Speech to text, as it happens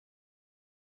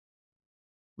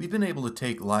We've been able to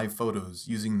take live photos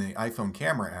using the iPhone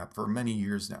camera app for many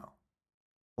years now.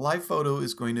 A live photo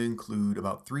is going to include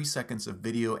about 3 seconds of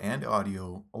video and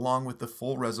audio along with the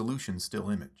full resolution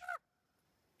still image.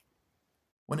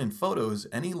 When in Photos,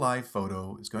 any live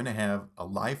photo is going to have a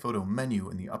live photo menu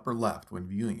in the upper left when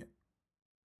viewing it.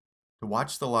 To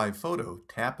watch the live photo,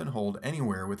 tap and hold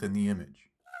anywhere within the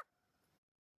image.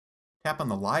 Tap on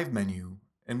the Live menu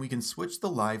and we can switch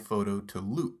the live photo to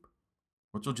Loop,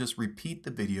 which will just repeat the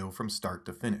video from start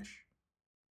to finish.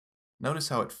 Notice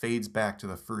how it fades back to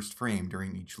the first frame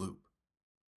during each loop.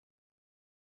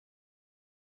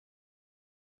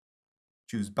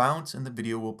 Choose Bounce and the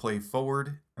video will play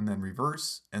forward and then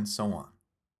reverse and so on.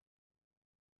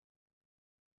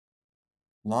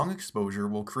 Long exposure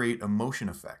will create a motion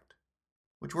effect,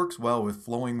 which works well with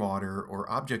flowing water or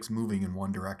objects moving in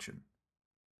one direction.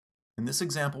 In this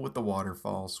example with the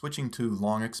waterfall, switching to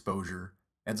long exposure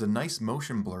adds a nice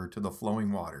motion blur to the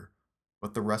flowing water,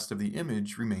 but the rest of the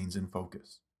image remains in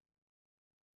focus.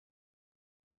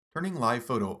 Turning live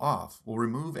photo off will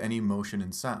remove any motion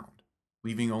and sound,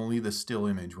 leaving only the still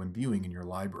image when viewing in your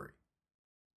library.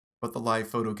 But the live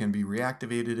photo can be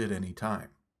reactivated at any time.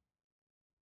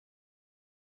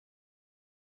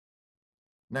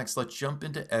 Next, let's jump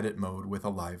into edit mode with a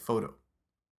live photo.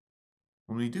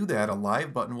 When we do that, a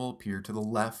live button will appear to the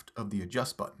left of the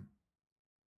adjust button.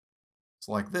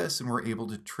 Select this and we're able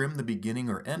to trim the beginning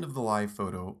or end of the live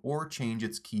photo or change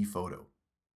its key photo.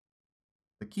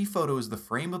 The key photo is the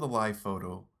frame of the live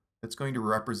photo that's going to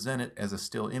represent it as a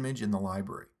still image in the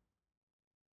library.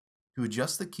 To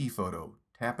adjust the key photo,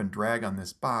 tap and drag on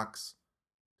this box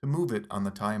to move it on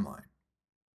the timeline.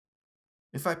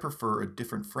 If I prefer a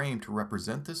different frame to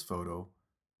represent this photo,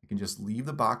 I can just leave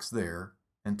the box there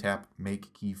and tap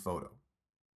Make Key Photo.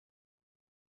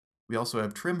 We also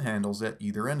have trim handles at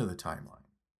either end of the timeline.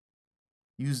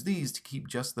 Use these to keep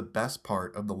just the best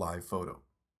part of the live photo.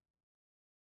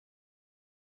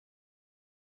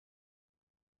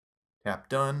 Tap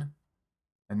Done,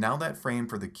 and now that frame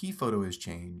for the key photo is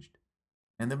changed,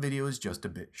 and the video is just a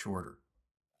bit shorter.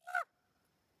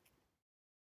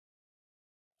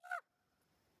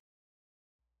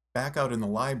 Back out in the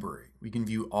library, we can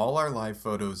view all our live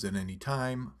photos at any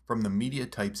time from the Media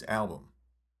Types album.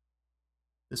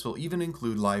 This will even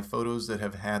include live photos that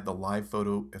have had the live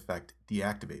photo effect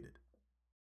deactivated.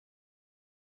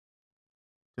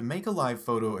 To make a live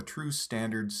photo a true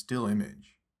standard still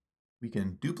image, we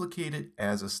can duplicate it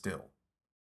as a still.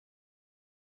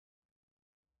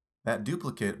 That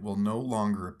duplicate will no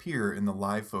longer appear in the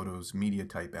live photos media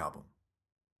type album.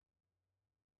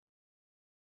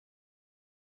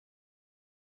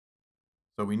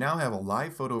 So we now have a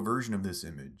live photo version of this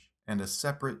image and a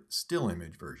separate still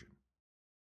image version.